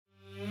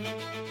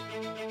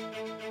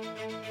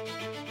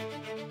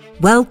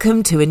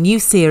Welcome to a new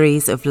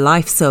series of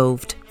Life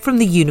Solved from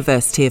the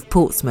University of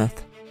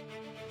Portsmouth.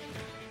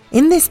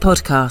 In this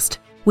podcast,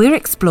 we're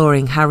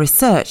exploring how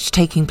research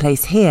taking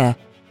place here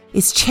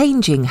is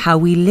changing how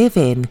we live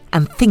in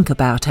and think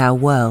about our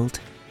world.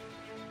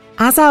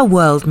 As our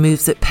world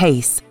moves at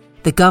pace,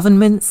 the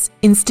governments,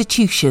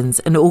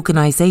 institutions and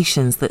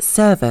organisations that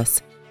serve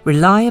us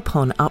rely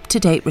upon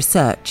up-to-date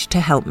research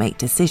to help make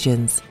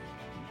decisions.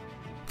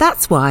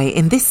 That's why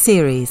in this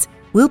series,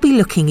 we'll be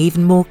looking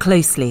even more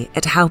closely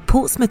at how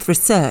Portsmouth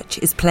research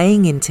is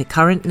playing into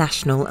current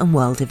national and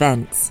world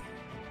events.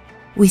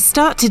 We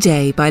start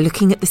today by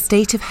looking at the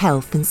state of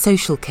health and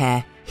social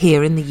care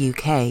here in the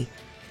UK.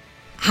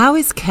 How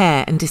is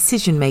care and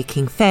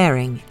decision-making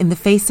faring in the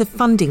face of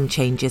funding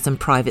changes and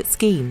private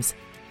schemes?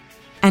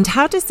 And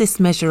how does this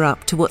measure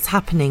up to what's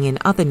happening in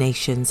other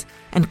nations?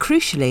 And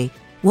crucially,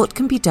 what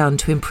can be done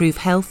to improve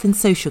health and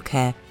social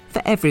care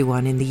for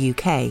everyone in the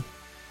UK?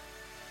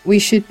 We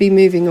should be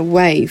moving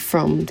away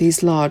from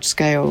these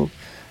large-scale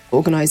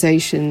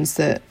organisations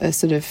that are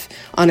sort of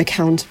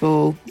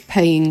unaccountable,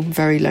 paying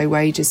very low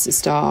wages to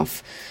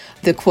staff.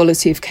 The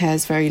quality of care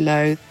is very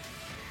low.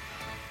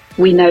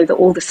 We know that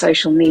all the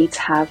social needs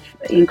have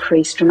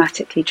increased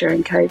dramatically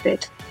during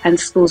COVID, and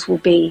schools will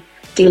be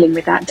dealing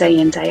with that day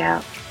in, day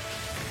out.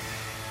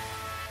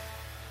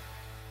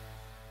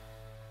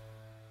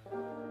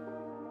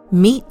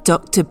 Meet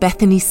Dr.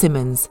 Bethany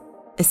Simmons,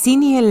 a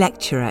senior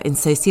lecturer in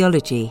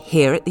sociology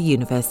here at the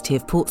University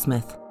of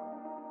Portsmouth.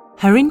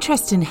 Her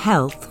interest in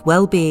health,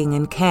 well-being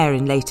and care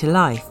in later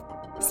life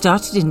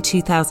started in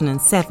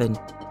 2007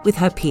 with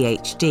her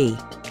PhD.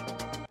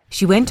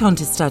 She went on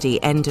to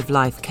study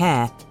end-of-life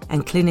care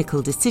and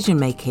clinical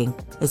decision-making,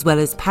 as well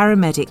as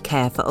paramedic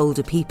care for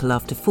older people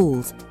after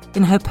falls,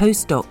 in her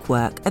postdoc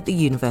work at the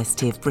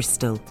University of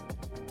Bristol.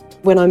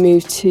 When I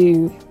moved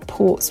to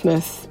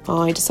Portsmouth,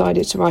 I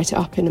decided to write it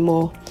up in a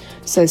more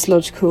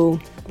sociological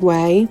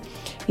way,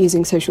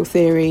 using social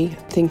theory,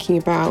 thinking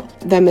about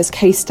them as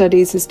case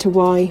studies as to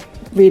why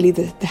really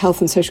the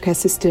health and social care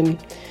system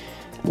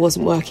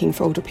wasn't working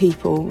for older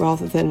people,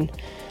 rather than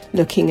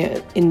looking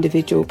at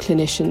individual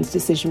clinicians'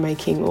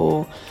 decision-making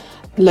or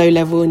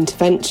low-level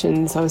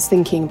interventions. I was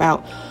thinking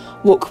about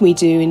what can we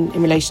do in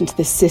relation to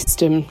this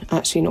system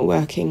actually not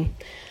working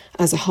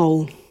as a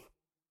whole.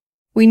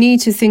 We need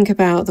to think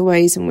about the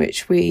ways in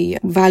which we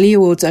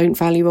value or don't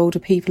value older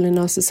people in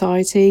our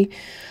society.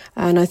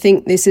 And I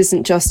think this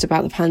isn't just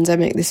about the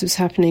pandemic. This was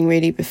happening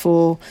really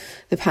before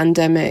the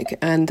pandemic,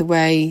 and the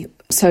way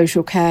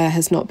social care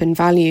has not been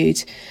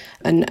valued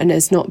and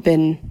has not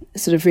been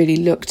sort of really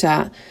looked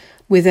at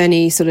with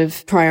any sort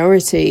of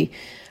priority.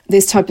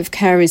 This type of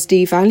care is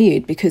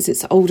devalued because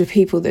it's older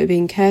people that are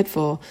being cared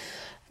for.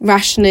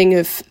 Rationing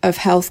of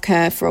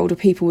healthcare for older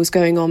people was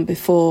going on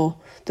before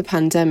the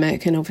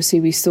pandemic, and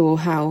obviously we saw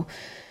how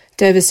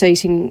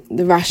devastating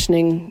the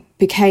rationing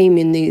became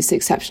in these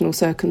exceptional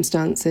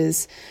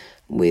circumstances,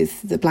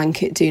 with the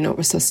blanket do not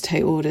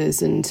resuscitate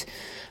orders and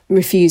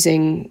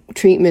refusing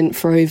treatment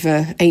for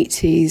over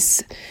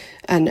 80s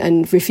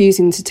and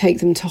refusing to take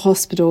them to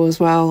hospital as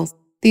well.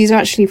 These are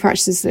actually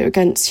practices that are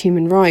against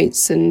human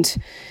rights, and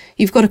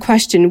you've got to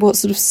question what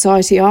sort of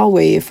society are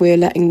we if we're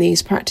letting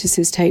these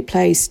practices take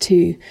place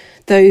to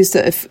those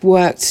that have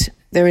worked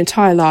their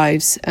entire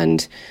lives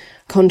and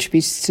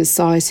contributed to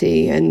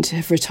society and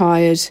have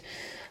retired,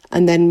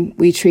 and then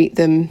we treat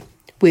them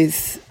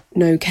with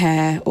no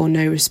care or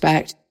no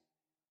respect.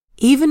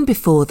 Even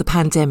before the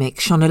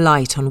pandemic shone a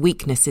light on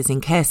weaknesses in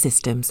care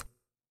systems,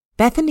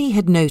 Bethany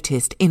had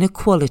noticed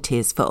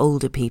inequalities for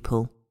older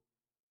people.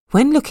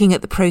 When looking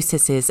at the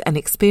processes and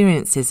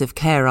experiences of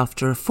care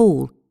after a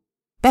fall,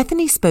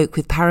 Bethany spoke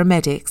with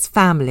paramedics,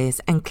 families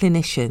and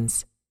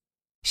clinicians.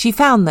 She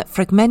found that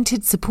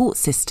fragmented support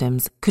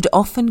systems could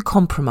often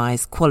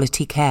compromise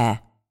quality care.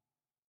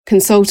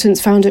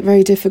 Consultants found it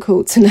very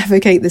difficult to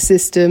navigate the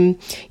system.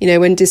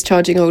 When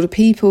discharging older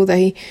people,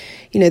 there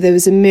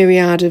was a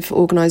myriad of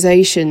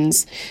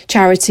organisations,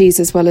 charities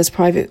as well as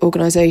private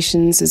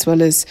organisations, as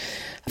well as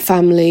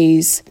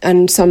families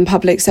and some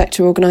public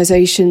sector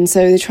organisations. So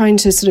they're trying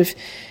to sort of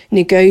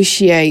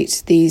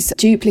negotiate these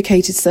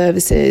duplicated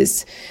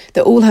services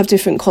that all have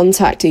different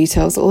contact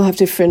details, that all have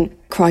different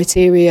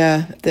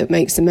criteria that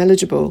makes them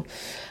eligible.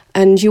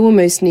 And you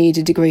almost need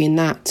a degree in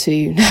that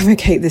to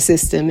navigate the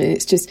system.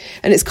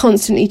 And it's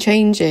constantly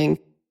changing.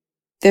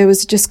 There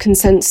was just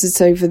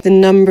consensus over the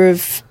number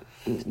of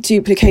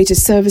duplicated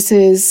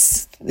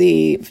services,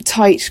 the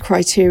tight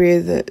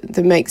criteria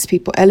that makes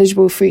people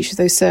eligible for each of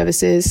those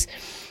services,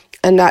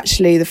 and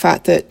actually the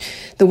fact that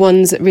the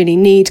ones that really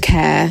need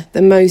care,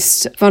 the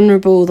most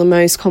vulnerable, the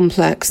most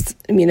complex,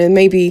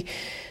 maybe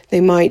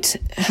they might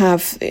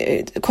have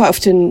quite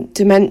often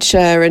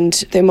dementia and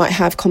they might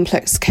have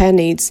complex care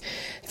needs.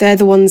 They're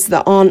the ones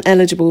that aren't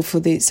eligible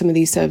for some of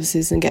these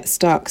services and get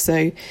stuck.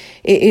 So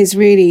it is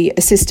really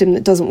a system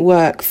that doesn't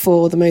work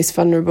for the most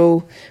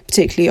vulnerable,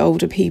 particularly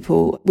older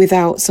people,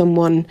 without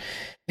someone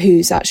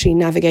who's actually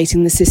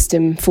navigating the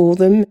system for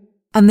them.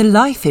 And the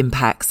life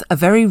impacts are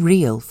very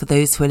real for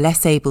those who are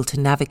less able to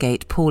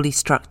navigate poorly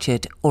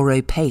structured or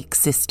opaque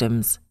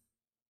systems.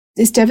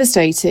 It's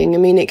devastating. I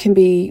mean, it can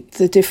be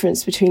the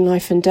difference between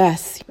life and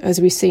death, as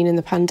we've seen in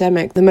the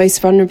pandemic. The most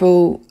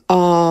vulnerable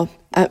are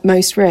at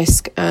most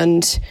risk,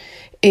 and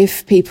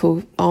if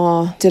people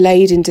are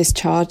delayed in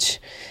discharge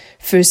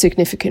for a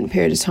significant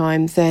period of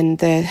time, then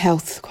their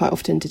health quite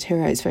often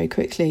deteriorates very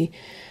quickly.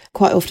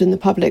 Quite often the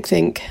public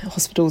think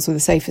hospitals are the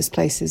safest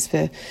places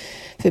for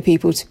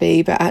people to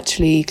be, but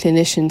actually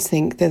clinicians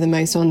think they're the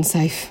most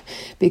unsafe,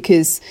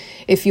 because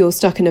if you're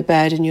stuck in a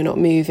bed and you're not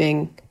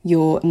moving,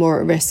 you're more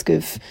at risk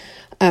of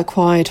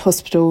acquired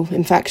hospital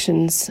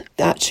infections.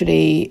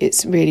 Actually,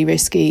 it's really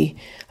risky.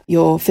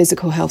 Your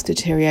physical health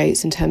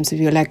deteriorates in terms of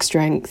your leg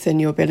strength and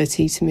your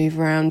ability to move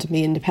around and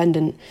be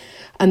independent.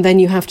 And then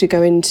you have to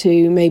go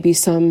into maybe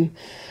some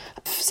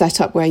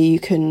setup where you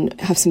can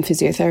have some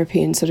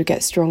physiotherapy and sort of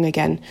get strong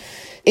again.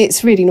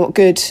 It's really not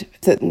good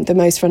that the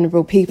most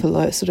vulnerable people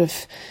are sort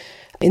of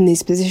in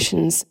these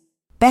positions.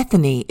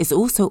 Bethany is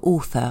also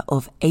author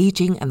of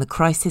Ageing and the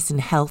Crisis in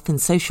Health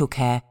and Social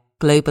Care,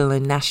 Global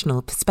and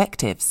National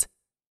Perspectives.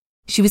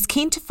 She was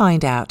keen to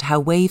find out how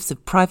waves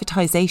of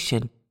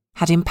privatisation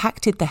had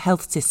impacted the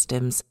health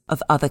systems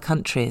of other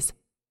countries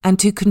and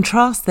to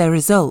contrast their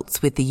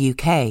results with the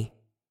UK.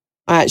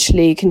 I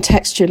actually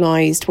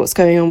contextualised what's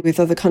going on with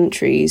other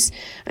countries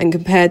and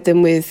compared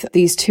them with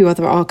these two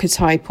other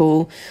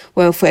archetypal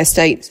welfare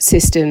state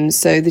systems.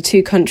 So the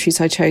two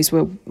countries I chose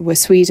were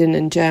Sweden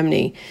and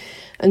Germany.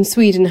 And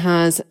Sweden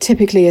has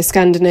typically a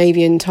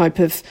Scandinavian type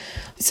of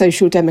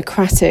social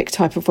democratic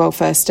type of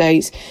welfare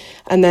state.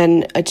 And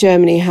then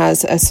Germany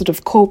has a sort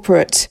of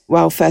corporate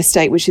welfare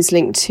state, which is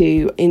linked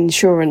to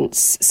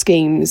insurance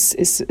schemes,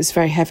 is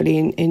very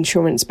heavily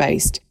insurance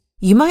based.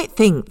 You might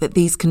think that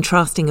these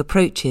contrasting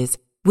approaches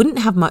wouldn't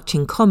have much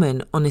in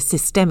common on a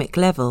systemic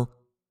level,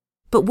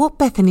 but what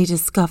Bethany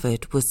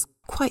discovered was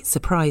quite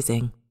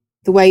surprising.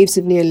 The waves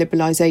of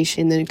neoliberalisation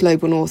in the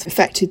global north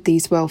affected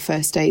these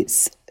welfare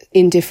states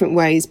in different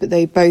ways, but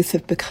they both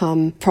have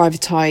become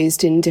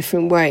privatised in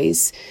different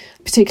ways,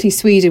 particularly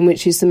Sweden,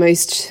 which is the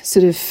most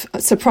sort of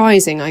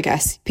surprising, I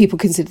guess. People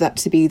consider that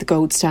to be the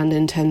gold standard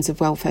in terms of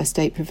welfare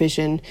state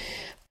provision.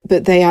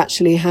 But they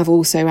actually have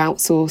also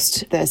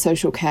outsourced their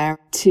social care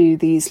to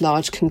these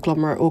large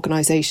conglomerate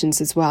organisations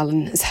as well,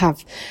 and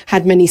have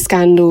had many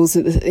scandals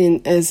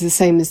as the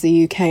same as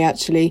the UK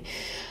actually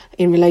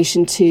in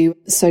relation to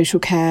social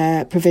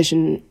care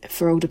provision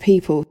for older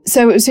people.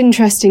 So it was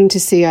interesting to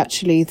see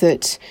actually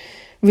that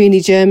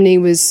really Germany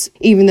was,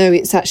 even though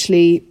it's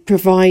actually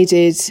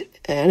provided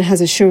and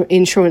has an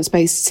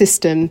insurance-based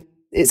system,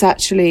 it's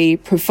actually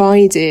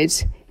provided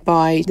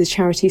by the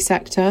charity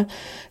sector.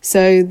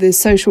 So the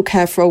social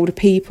care for older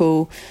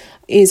people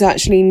is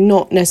actually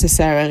not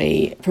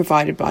necessarily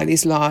provided by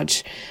these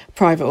large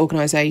private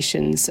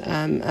organisations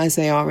as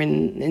they are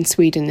in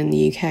Sweden and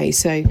the UK.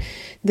 So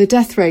the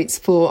death rates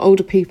for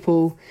older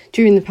people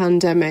during the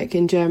pandemic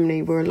in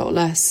Germany were a lot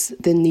less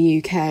than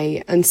the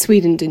UK, and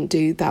Sweden didn't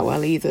do that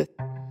well either.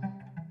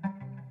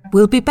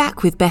 We'll be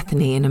back with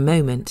Bethany in a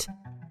moment.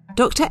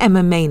 Dr.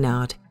 Emma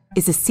Maynard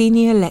is a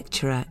senior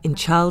lecturer in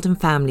child and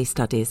family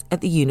studies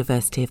at the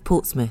University of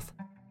Portsmouth.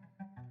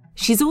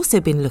 She's also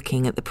been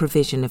looking at the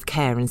provision of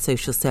care and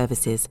social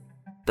services,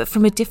 but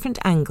from a different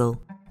angle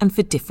and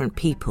for different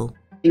people.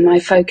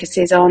 My focus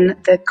is on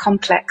the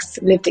complex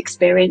lived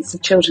experience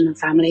of children and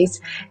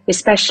families,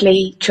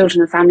 especially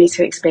children and families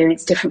who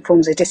experience different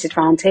forms of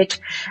disadvantage.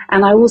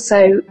 And I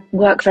also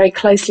work very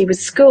closely with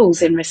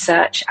schools in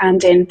research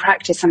and in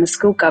practice. I'm a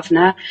school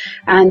governor,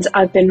 and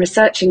I've been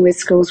researching with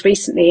schools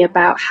recently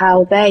about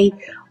how they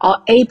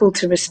are able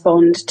to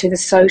respond to the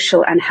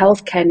social and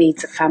healthcare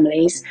needs of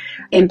families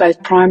in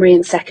both primary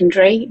and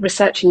secondary,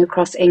 researching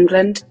across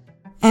England.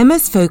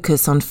 Emma's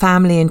focus on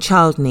family and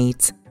child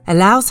needs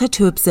allows her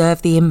to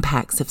observe the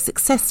impacts of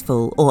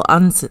successful or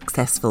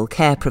unsuccessful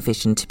care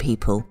provision to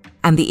people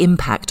and the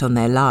impact on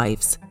their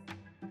lives.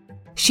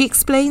 She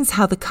explains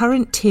how the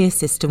current tier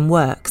system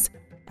works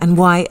and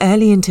why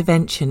early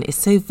intervention is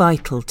so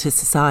vital to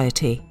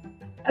society.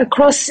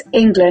 Across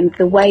England,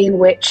 the way in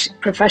which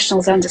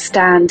professionals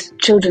understand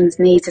children's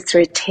needs are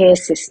through a tier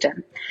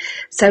system.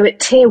 So at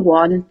tier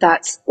 1,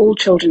 that's all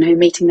children who are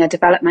meeting their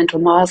developmental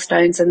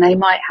milestones, and they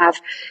might have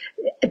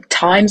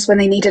times when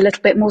they need a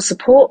little bit more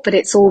support, but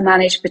it's all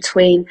managed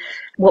between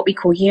what we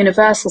call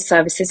universal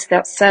services.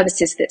 That's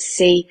services that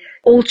see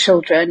all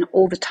children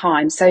all the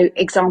time. So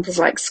examples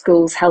like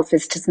schools, health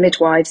visitors,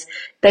 midwives,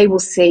 they will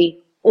see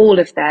all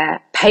of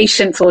their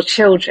patients or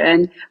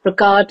children,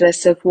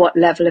 regardless of what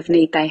level of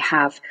need they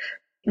have.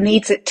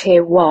 Needs at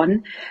tier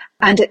 1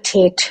 and at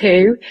tier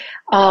 2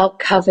 are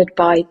covered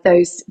by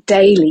those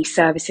daily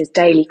services,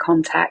 daily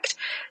contact.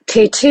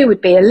 Tier 2 would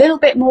be a little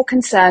bit more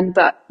concerned,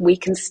 but we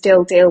can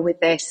still deal with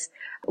this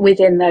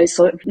within those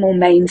sort of more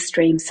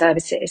mainstream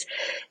services.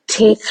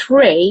 Tier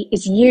 3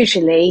 is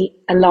usually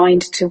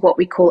aligned to what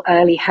we call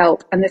early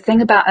help. And the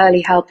thing about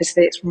early help is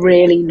that it's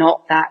really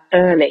not that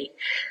early.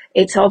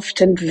 It's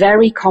often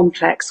very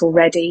complex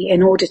already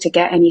in order to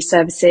get any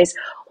services,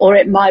 or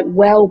it might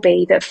well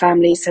be that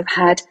families have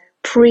had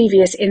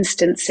previous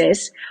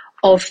instances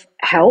of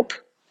help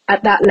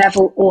at that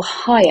level or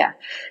higher.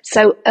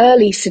 So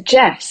early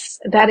suggests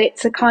that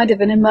it's a kind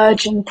of an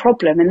emerging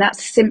problem, and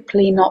that's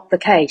simply not the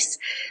case.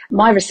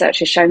 My research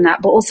has shown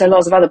that, but also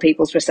lots of other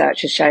people's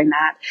research has shown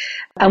that.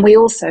 And we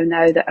also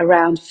know that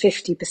around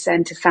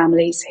 50% of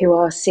families who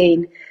are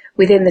seen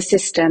within the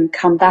system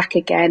come back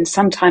again,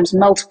 sometimes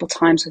multiple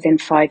times within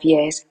 5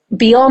 years.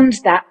 Beyond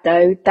that,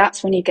 though,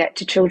 that's when you get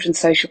to children's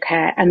social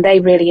care, and they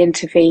really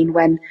intervene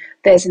when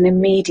there's an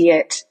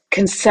immediate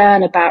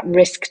concern about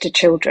risk to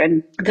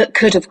children that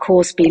could, of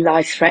course, be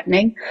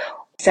life-threatening.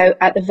 So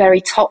at the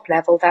very top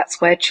level,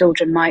 that's where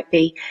children might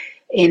be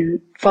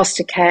in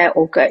foster care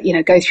or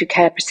go through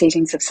care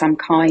proceedings of some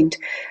kind,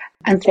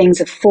 and things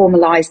have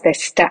formalised their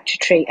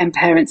statutory, and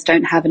parents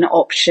don't have an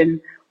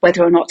option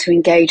whether or not to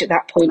engage at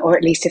that point, or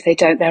at least if they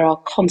don't, there are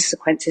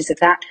consequences of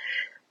that.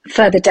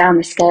 Further down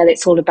the scale,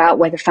 it's all about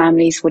whether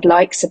families would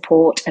like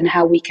support and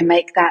how we can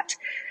make that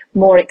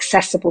more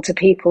accessible to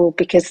people,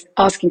 because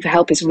asking for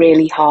help is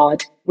really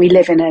hard. We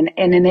live in an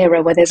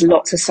era where there's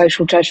lots of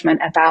social judgment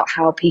about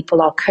how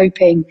people are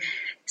coping.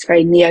 It's a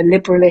very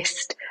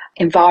neoliberalist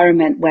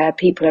environment where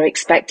people are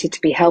expected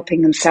to be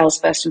helping themselves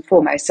first and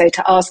foremost. So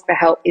to ask for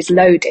help is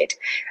loaded,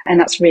 and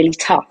that's really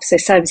tough. So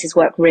services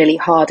work really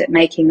hard at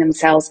making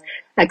themselves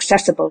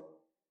accessible.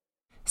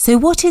 So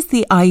what is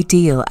the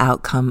ideal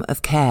outcome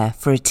of care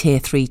for a Tier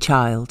 3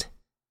 child?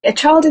 A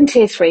child in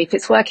Tier 3, if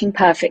it's working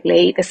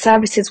perfectly, the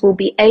services will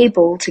be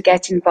able to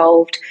get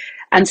involved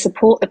and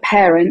support the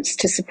parents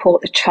to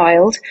support the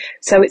child.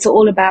 So it's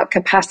all about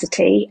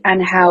capacity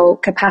and how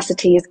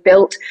capacity is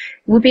built.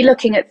 We'll be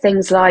looking at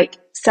things like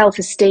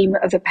self-esteem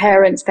of the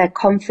parents, their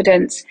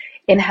confidence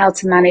in how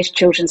to manage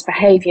children's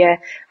behaviour,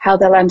 how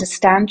they'll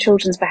understand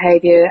children's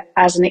behaviour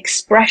as an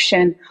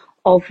expression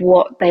of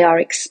what they are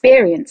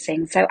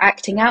experiencing. So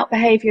acting out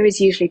behaviour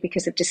is usually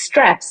because of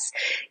distress,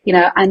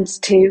 and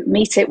to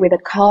meet it with a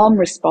calm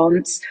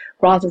response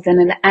rather than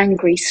an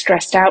angry,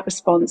 stressed out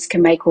response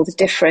can make all the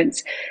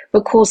difference. But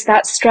of course,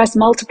 that stress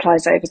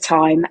multiplies over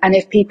time. And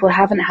if people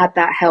haven't had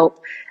that help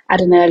at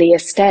an earlier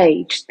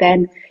stage,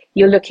 then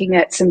you're looking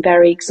at some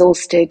very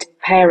exhausted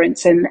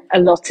parents, and a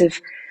lot of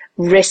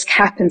risk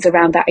happens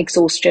around that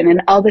exhaustion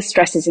and other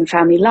stresses in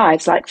family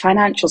lives, like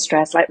financial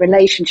stress, like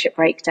relationship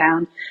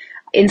breakdown.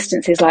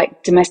 Instances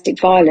like domestic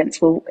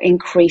violence will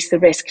increase the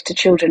risk to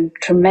children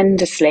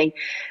tremendously.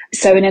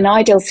 So in an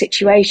ideal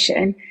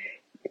situation,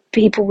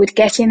 people would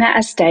get in at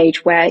a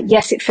stage where,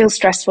 yes, it feels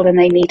stressful and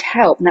they need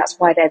help, and that's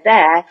why they're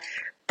there,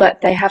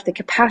 but they have the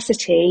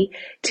capacity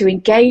to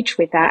engage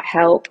with that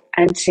help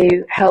and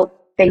to help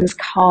things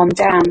calm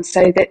down,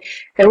 so that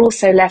they're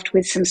also left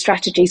with some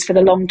strategies for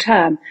the long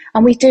term.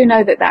 And we do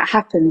know that that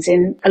happens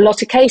in a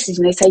lot of cases.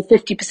 And they say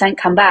 50%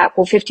 come back,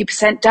 or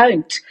 50%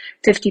 don't.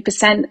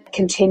 50%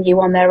 continue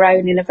on their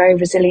own in a very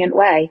resilient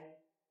way.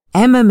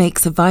 Emma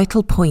makes a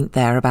vital point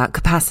there about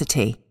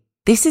capacity.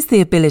 This is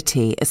the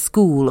ability a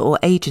school or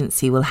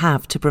agency will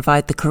have to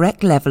provide the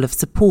correct level of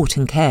support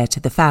and care to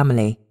the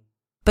family.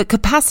 But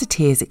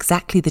capacity is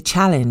exactly the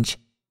challenge,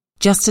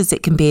 just as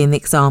it can be in the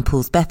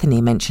examples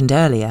Bethany mentioned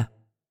earlier.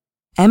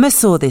 Emma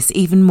saw this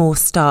even more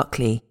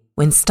starkly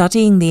when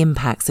studying the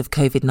impacts of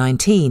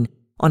COVID-19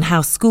 on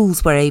how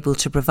schools were able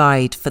to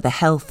provide for the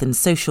health and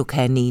social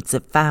care needs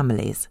of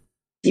families.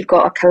 You've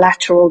got a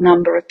collateral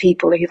number of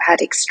people who've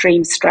had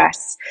extreme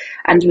stress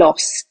and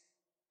loss.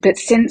 But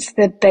since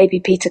the baby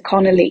Peter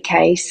Connolly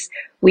case,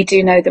 we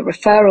do know that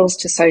referrals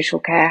to social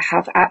care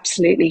have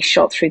absolutely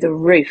shot through the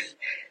roof,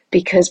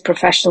 because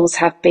professionals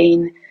have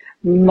been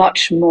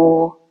much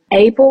more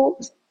able,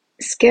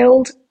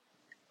 skilled,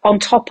 on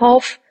top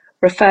of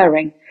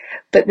referring.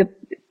 But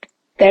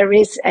there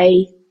is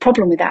a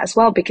problem with that as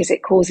well, because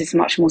it causes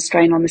much more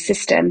strain on the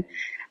system.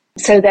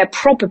 So they're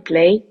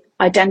probably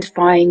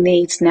identifying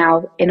needs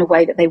now in a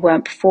way that they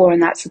weren't before,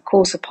 and that's of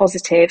course a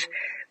positive,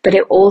 but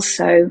it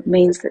also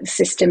means that the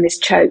system is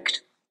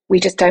choked. We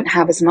just don't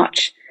have as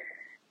much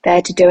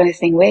there to do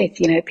anything with.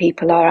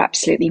 People are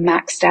absolutely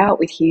maxed out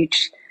with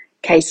huge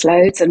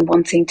caseloads and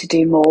wanting to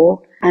do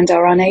more, and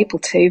are unable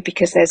to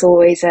because there's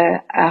always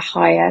a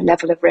higher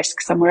level of risk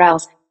somewhere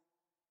else.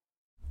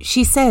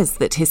 She says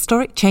that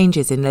historic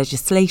changes in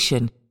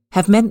legislation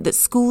have meant that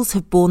schools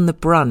have borne the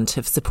brunt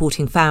of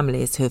supporting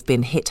families who have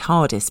been hit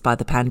hardest by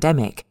the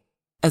pandemic,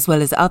 as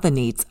well as other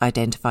needs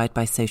identified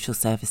by social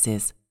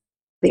services.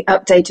 The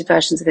updated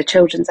versions of the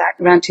Children's Act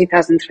around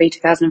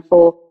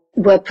 2003-2004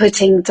 were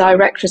putting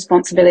direct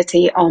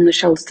responsibility on the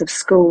shoulders of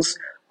schools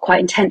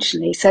quite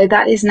intentionally. So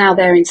that is now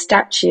there in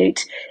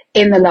statute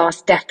in the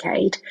last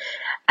decade.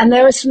 And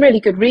there are some really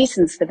good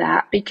reasons for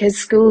that, because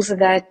schools are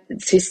there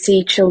to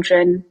see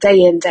children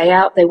day in, day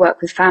out. They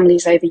work with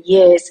families over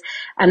years.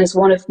 And as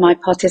one of my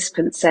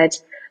participants said,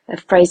 a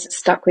phrase that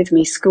stuck with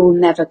me, school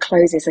never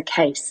closes a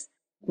case.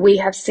 We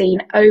have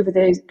seen over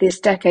this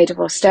decade of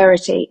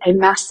austerity a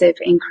massive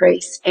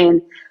increase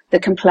in the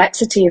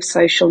complexity of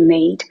social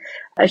need,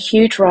 a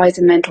huge rise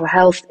in mental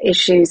health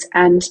issues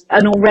and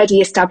an already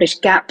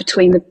established gap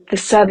between the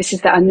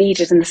services that are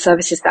needed and the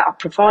services that are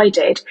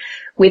provided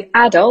with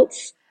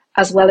adults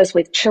as well as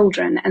with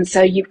children. And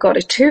so you've got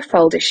a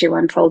twofold issue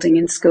unfolding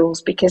in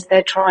schools because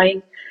they're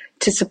trying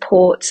to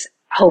support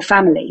whole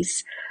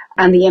families,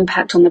 and the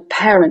impact on the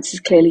parents is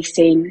clearly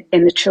seen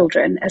in the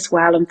children as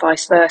well, and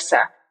vice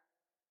versa.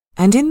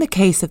 And in the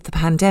case of the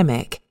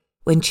pandemic,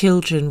 when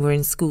children were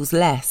in schools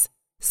less,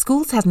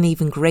 schools had an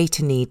even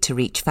greater need to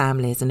reach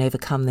families and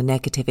overcome the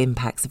negative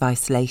impacts of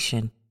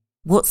isolation.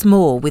 What's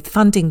more, with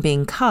funding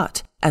being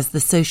cut as the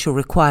social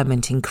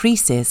requirement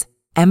increases,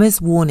 Emma's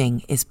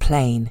warning is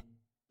plain.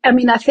 I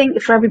mean, I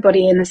think for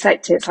everybody in the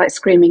sector, it's like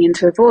screaming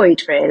into a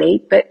void,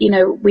 really. But,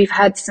 we've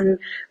had some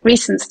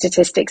recent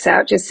statistics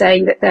out just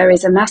saying that there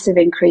is a massive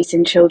increase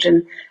in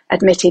children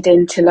admitted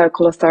into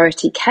local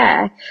authority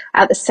care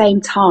at the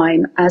same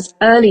time as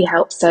early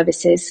help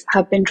services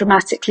have been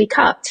dramatically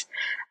cut.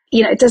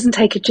 It doesn't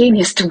take a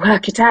genius to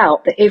work it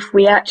out that if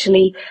we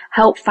actually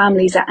help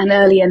families at an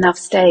early enough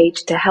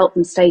stage to help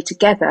them stay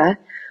together,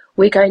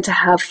 we're going to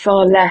have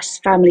far less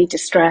family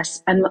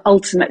distress and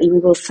ultimately we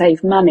will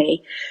save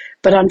money.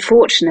 But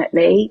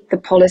unfortunately, the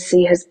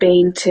policy has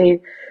been to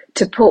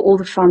put all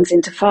the funds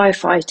into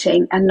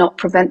firefighting and not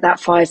prevent that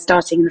fire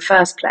starting in the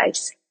first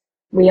place.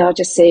 We are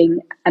just seeing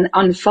an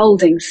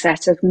unfolding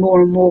set of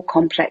more and more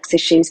complex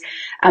issues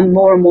and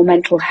more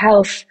mental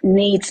health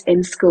needs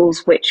in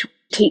schools, which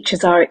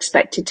teachers are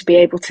expected to be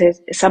able to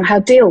somehow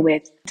deal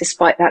with,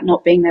 despite that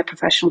not being their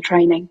professional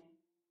training.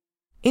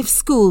 If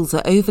schools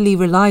are overly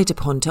relied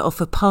upon to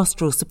offer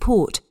pastoral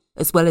support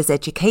as well as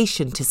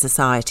education to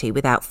society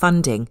without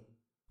funding,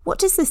 what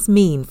does this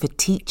mean for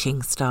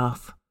teaching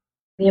staff?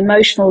 The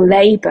emotional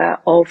labour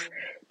of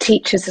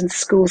teachers and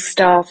school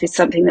staff is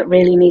something that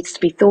really needs to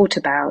be thought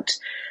about.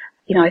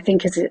 I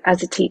think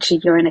as a teacher,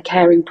 you're in a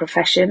caring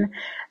profession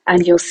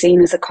and you're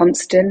seen as a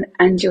constant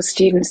and your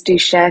students do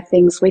share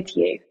things with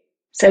you.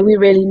 So we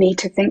really need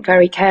to think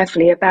very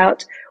carefully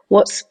about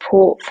what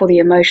support for the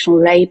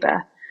emotional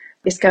labour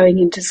is going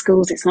into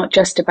schools. It's not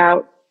just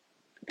about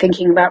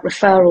thinking about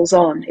referrals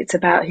on, it's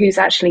about who's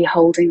actually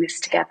holding this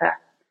together.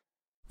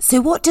 So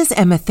what does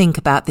Emma think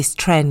about this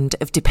trend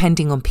of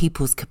depending on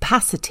people's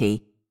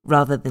capacity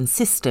rather than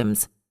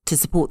systems to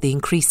support the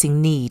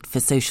increasing need for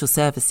social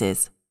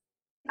services?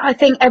 I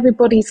think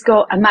everybody's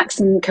got a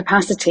maximum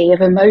capacity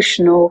of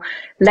emotional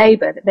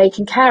labour that they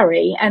can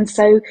carry. And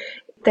so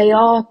they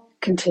are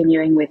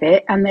continuing with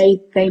it and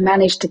they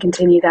manage to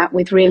continue that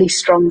with really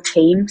strong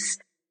teams.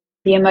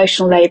 The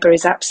emotional labour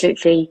is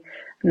absolutely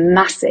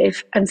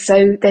massive. And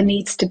so there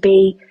needs to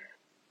be,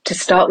 to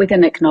start with,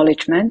 an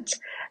acknowledgement,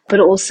 but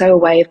also a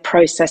way of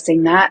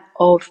processing that,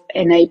 of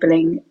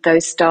enabling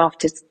those staff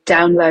to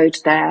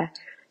download their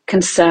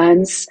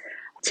concerns,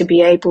 to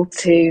be able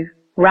to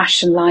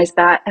rationalise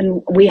that.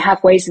 And we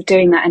have ways of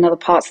doing that in other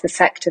parts of the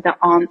sector that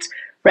aren't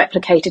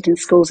replicated in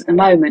schools at the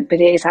moment,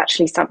 but it is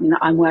actually something that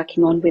I'm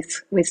working on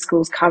with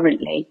schools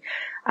currently,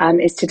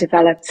 is to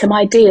develop some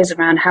ideas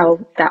around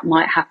how that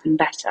might happen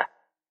better.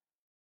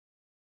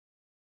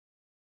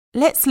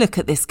 Let's look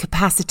at this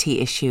capacity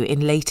issue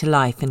in later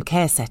life and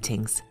care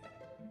settings.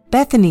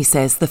 Bethany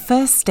says the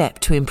first step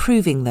to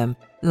improving them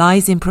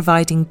lies in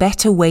providing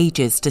better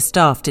wages to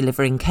staff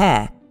delivering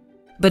care,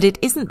 but it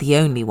isn't the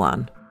only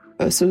one.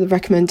 Sort of the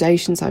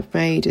recommendations I've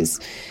made is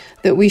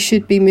that we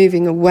should be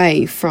moving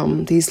away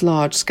from these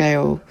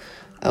large-scale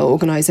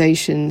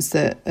organisations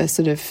that are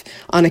sort of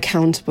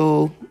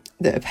unaccountable,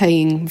 that are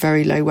paying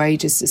very low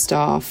wages to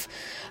staff,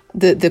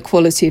 that the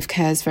quality of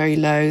care is very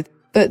low,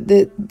 but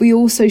that we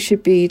also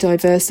should be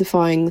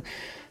diversifying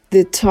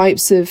the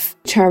types of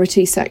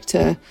charity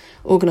sector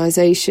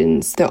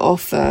organisations that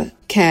offer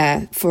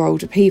care for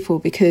older people,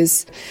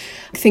 because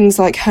things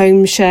like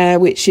Home Share,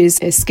 which is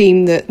a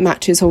scheme that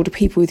matches older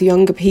people with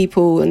younger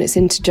people and it's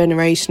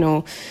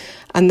intergenerational,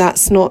 and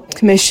that's not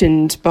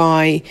commissioned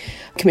by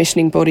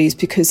commissioning bodies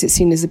because it's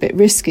seen as a bit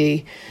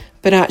risky,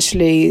 but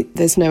actually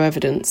there's no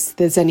evidence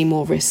there's any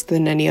more risk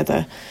than any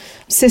other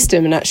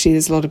system, and actually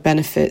there's a lot of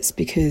benefits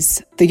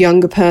because the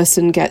younger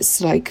person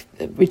gets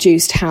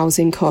reduced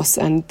housing costs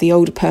and the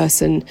older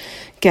person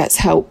gets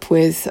help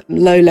with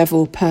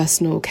low-level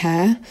personal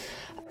care,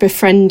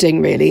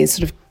 befriending really,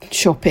 sort of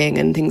shopping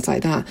and things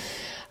like that.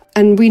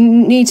 And we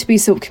need to be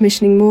sort of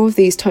commissioning more of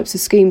these types of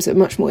schemes that are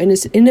much more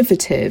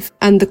innovative,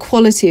 and the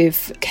quality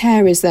of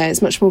care is there.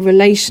 It's much more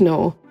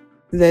relational.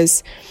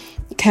 There's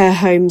care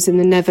homes in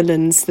the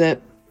Netherlands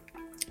that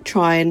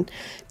try and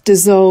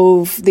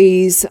dissolve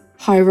these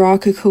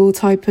hierarchical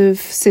type of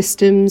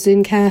systems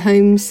in care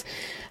homes,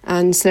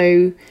 and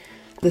so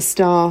the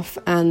staff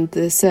and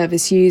the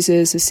service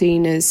users are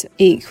seen as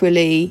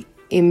equally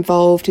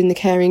involved in the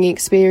caring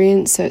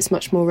experience, so it's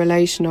much more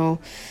relational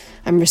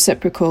and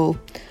reciprocal.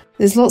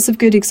 There's lots of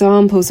good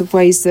examples of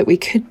ways that we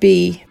could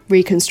be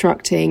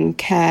reconstructing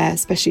care,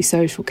 especially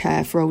social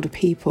care for older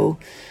people,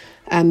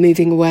 and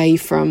moving away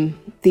from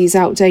these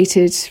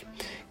outdated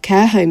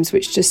care homes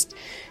which just,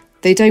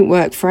 they don't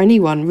work for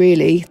anyone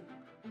really.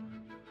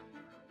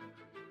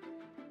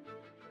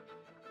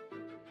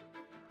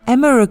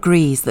 Emma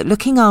agrees that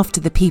looking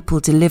after the people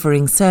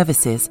delivering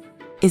services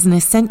is an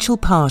essential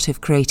part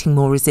of creating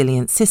more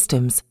resilient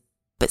systems,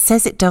 but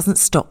says it doesn't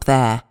stop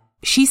there.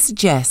 She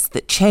suggests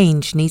that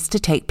change needs to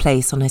take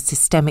place on a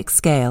systemic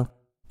scale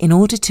in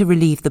order to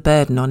relieve the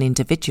burden on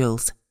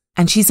individuals,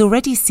 and she's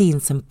already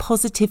seen some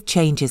positive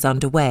changes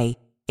underway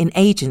in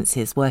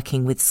agencies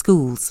working with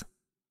schools.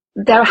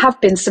 There have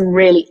been some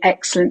really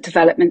excellent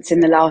developments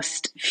in the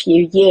last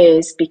few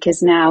years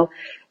because now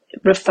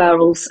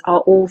referrals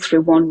are all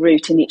through one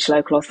route in each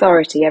local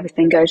authority.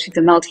 Everything goes through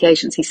the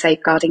Multi-Agency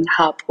Safeguarding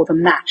Hub, or the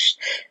MASH,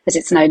 as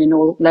it's known in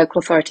all local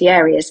authority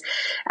areas.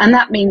 And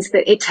that means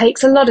that it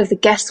takes a lot of the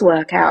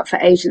guesswork out for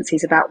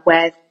agencies about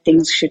where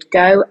things should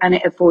go, and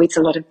it avoids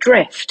a lot of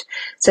drift.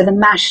 So the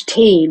MASH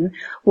team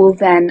will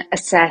then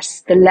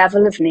assess the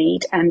level of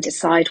need and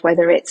decide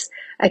whether it's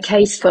a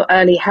case for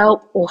early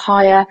help or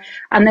higher.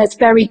 And there's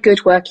very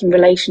good working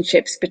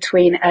relationships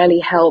between early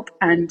help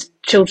and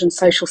children's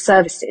social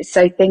services.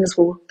 So things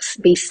will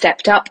be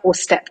stepped up or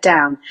stepped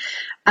down.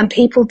 And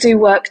people do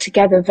work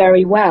together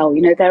very well.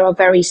 You know, there are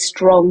very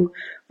strong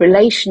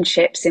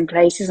relationships in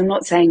places. I'm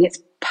not saying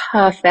it's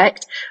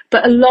perfect,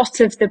 but a lot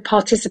of the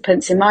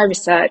participants in my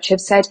research have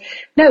said,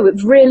 no,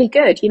 it's really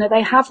good. You know,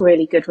 they have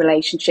really good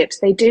relationships.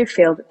 They do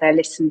feel that they're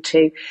listened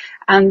to,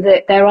 and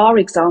that there are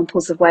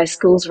examples of where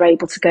schools are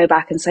able to go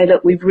back and say,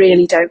 look, we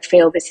really don't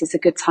feel this is a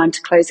good time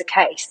to close a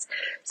case.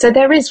 So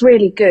there is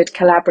really good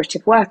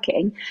collaborative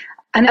working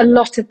and a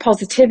lot of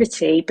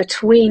positivity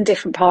between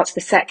different parts of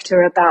the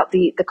sector about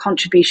the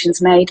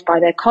contributions made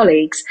by their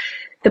colleagues.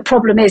 The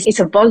problem is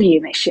it's a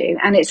volume issue,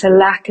 and it's a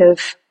lack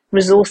of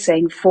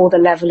resourcing for the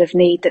level of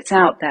need that's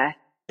out there.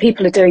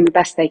 People are doing the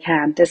best they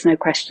can. There's no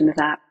question of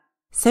that.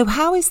 So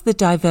how is the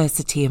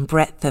diversity and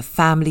breadth of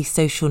family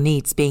social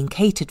needs being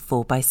catered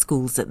for by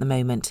schools at the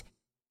moment?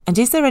 And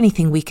is there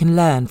anything we can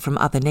learn from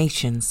other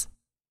nations?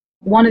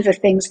 One of the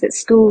things that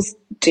schools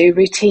do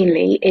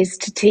routinely is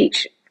to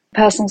teach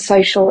personal,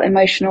 social,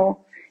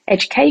 emotional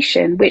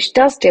education, which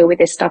does deal with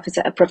this stuff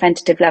at a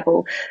preventative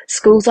level.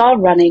 Schools are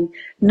running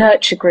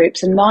nurture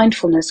groups and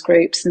mindfulness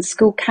groups and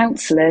school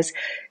counsellors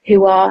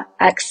who are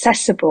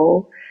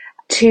accessible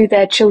to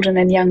their children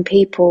and young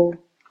people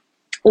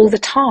all the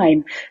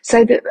time.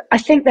 So that I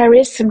think there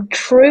is some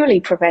truly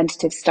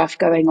preventative stuff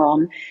going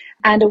on,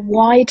 and a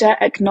wider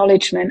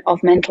acknowledgement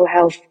of mental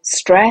health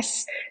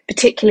stress,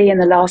 particularly in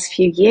the last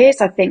few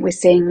years. I think we're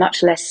seeing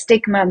much less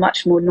stigma,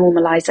 much more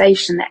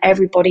normalisation, that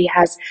everybody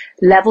has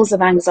levels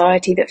of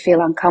anxiety that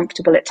feel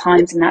uncomfortable at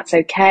times, and that's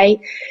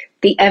okay.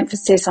 The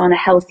emphasis on a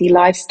healthy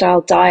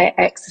lifestyle, diet,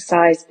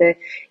 exercise, the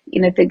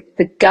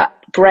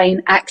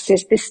gut-brain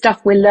axis, this stuff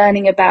we're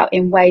learning about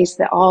in ways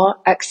that are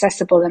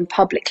accessible and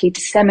publicly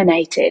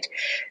disseminated.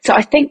 So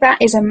I think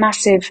that is a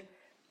massive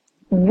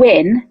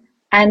win,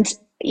 and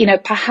you know,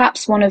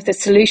 perhaps one of the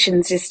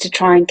solutions is to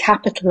try and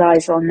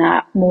capitalise on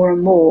that more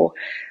and more,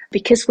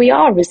 because we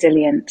are a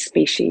resilient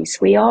species.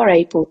 We are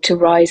able to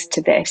rise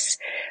to this.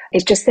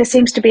 It's just there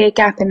seems to be a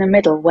gap in the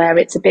middle where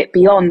it's a bit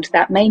beyond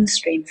that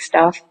mainstream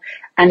stuff,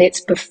 and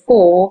it's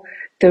before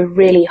the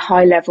really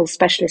high-level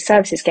specialist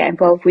services get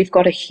involved. We've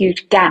got a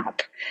huge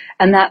gap,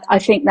 and that I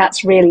think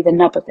that's really the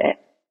nub of it.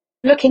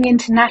 Looking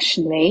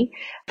internationally,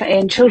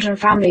 in children and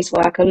families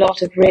work, a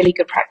lot of really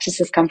good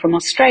practices come from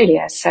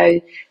Australia.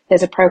 So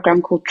there's a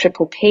program called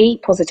Triple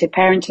P, Positive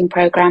Parenting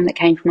Program, that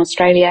came from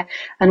Australia,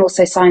 and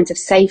also Signs of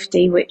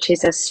Safety, which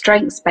is a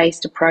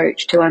strengths-based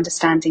approach to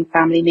understanding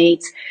family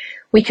needs.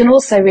 We can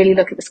also really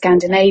look at the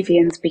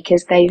Scandinavians,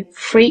 because they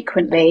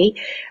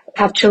frequently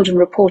have children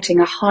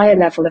reporting a higher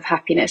level of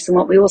happiness. And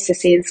what we also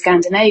see in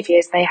Scandinavia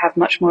is they have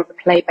much more of a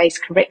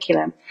play-based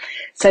curriculum.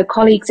 So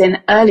colleagues in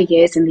early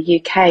years in the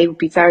UK would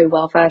be very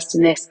well versed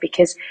in this,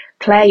 because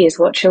play is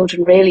what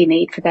children really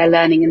need for their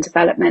learning and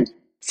development.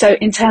 So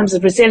in terms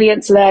of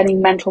resilience,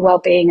 learning, mental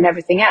well-being and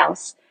everything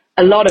else,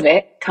 a lot of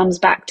it comes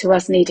back to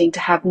us needing to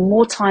have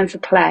more time for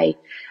play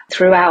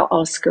throughout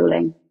our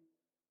schooling.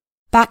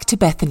 Back to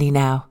Bethany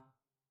now.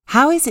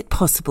 How is it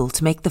possible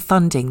to make the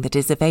funding that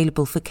is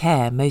available for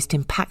care most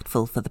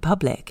impactful for the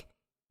public?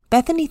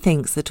 Bethany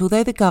thinks that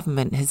although the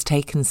government has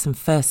taken some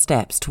first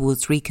steps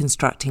towards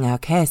reconstructing our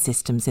care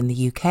systems in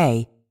the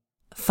UK,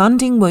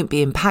 funding won't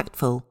be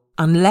impactful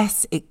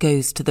unless it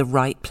goes to the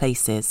right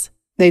places.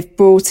 They've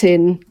brought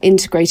in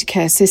integrated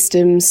care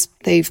systems,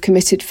 they've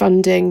committed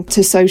funding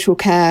to social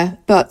care,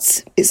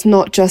 but it's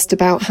not just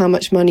about how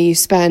much money you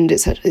spend,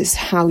 it's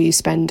how you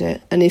spend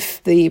it. And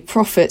if the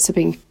profits are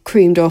being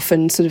creamed off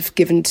and sort of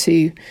given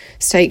to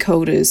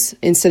stakeholders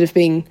instead of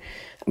being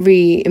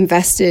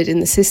reinvested in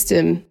the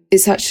system,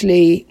 it's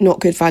actually not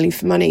good value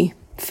for money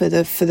for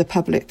the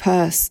public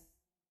purse.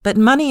 But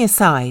money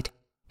aside,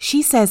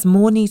 she says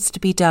more needs to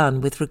be done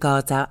with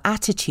regards our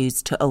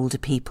attitudes to older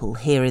people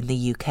here in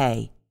the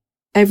UK.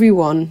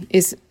 Everyone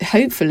is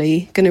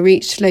hopefully going to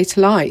reach later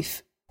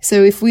life.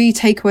 So if we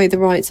take away the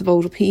rights of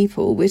older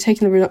people, we're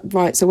taking the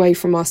rights away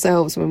from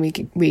ourselves when we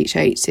reach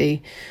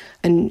 80.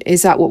 And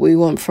is that what we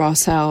want for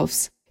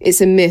ourselves? It's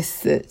a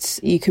myth that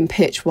you can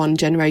pitch one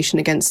generation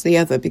against the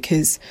other,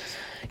 because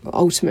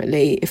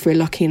ultimately, if we're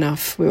lucky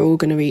enough, we're all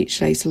going to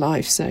reach later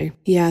life. So,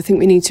 yeah, I think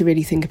we need to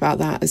really think about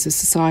that as a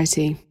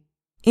society.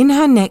 In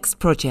her next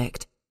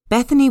project,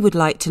 Bethany would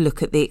like to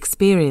look at the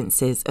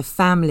experiences of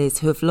families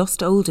who have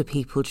lost older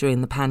people during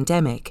the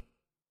pandemic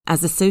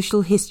as a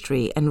social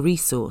history and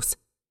resource,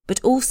 but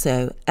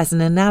also as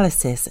an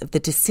analysis of the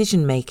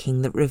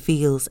decision-making that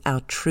reveals our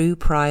true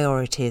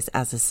priorities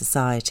as a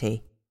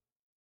society.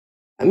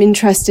 I'm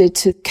interested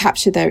to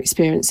capture their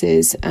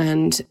experiences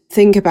and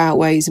think about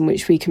ways in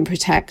which we can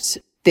protect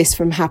this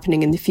from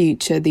happening in the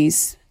future,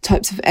 these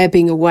types of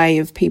ebbing away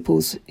of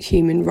people's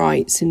human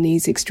rights in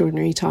these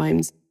extraordinary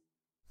times.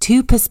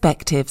 Two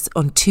perspectives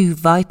on two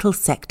vital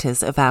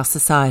sectors of our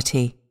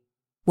society.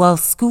 While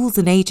schools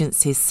and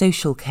agencies'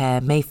 social care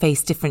may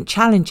face different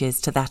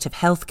challenges to that of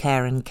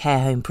healthcare and care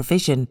home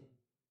provision,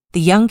 the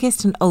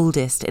youngest and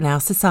oldest in our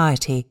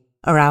society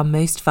are our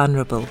most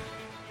vulnerable.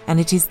 And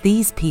it is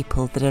these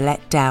people that are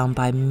let down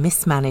by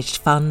mismanaged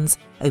funds,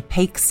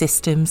 opaque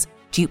systems,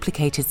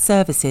 duplicated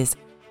services,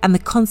 and the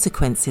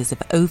consequences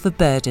of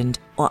overburdened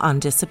or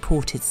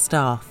under-supported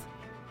staff.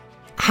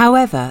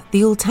 However,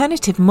 the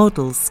alternative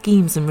models,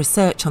 schemes and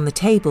research on the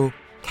table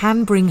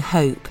can bring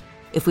hope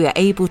if we are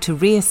able to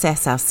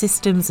reassess our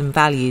systems and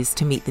values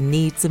to meet the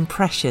needs and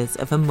pressures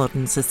of a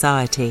modern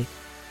society.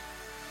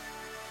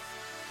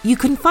 You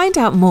can find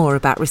out more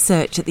about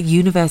research at the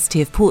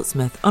University of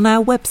Portsmouth on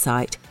our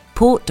website,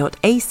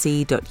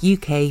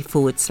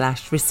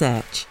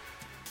 port.ac.uk/research.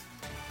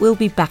 We'll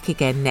be back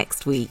again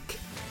next week.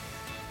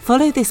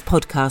 Follow this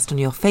podcast on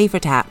your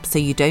favourite app so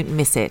you don't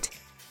miss it.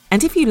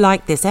 And if you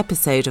like this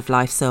episode of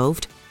Life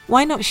Solved,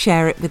 why not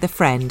share it with a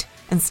friend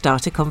and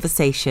start a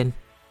conversation?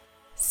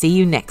 See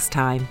you next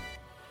time.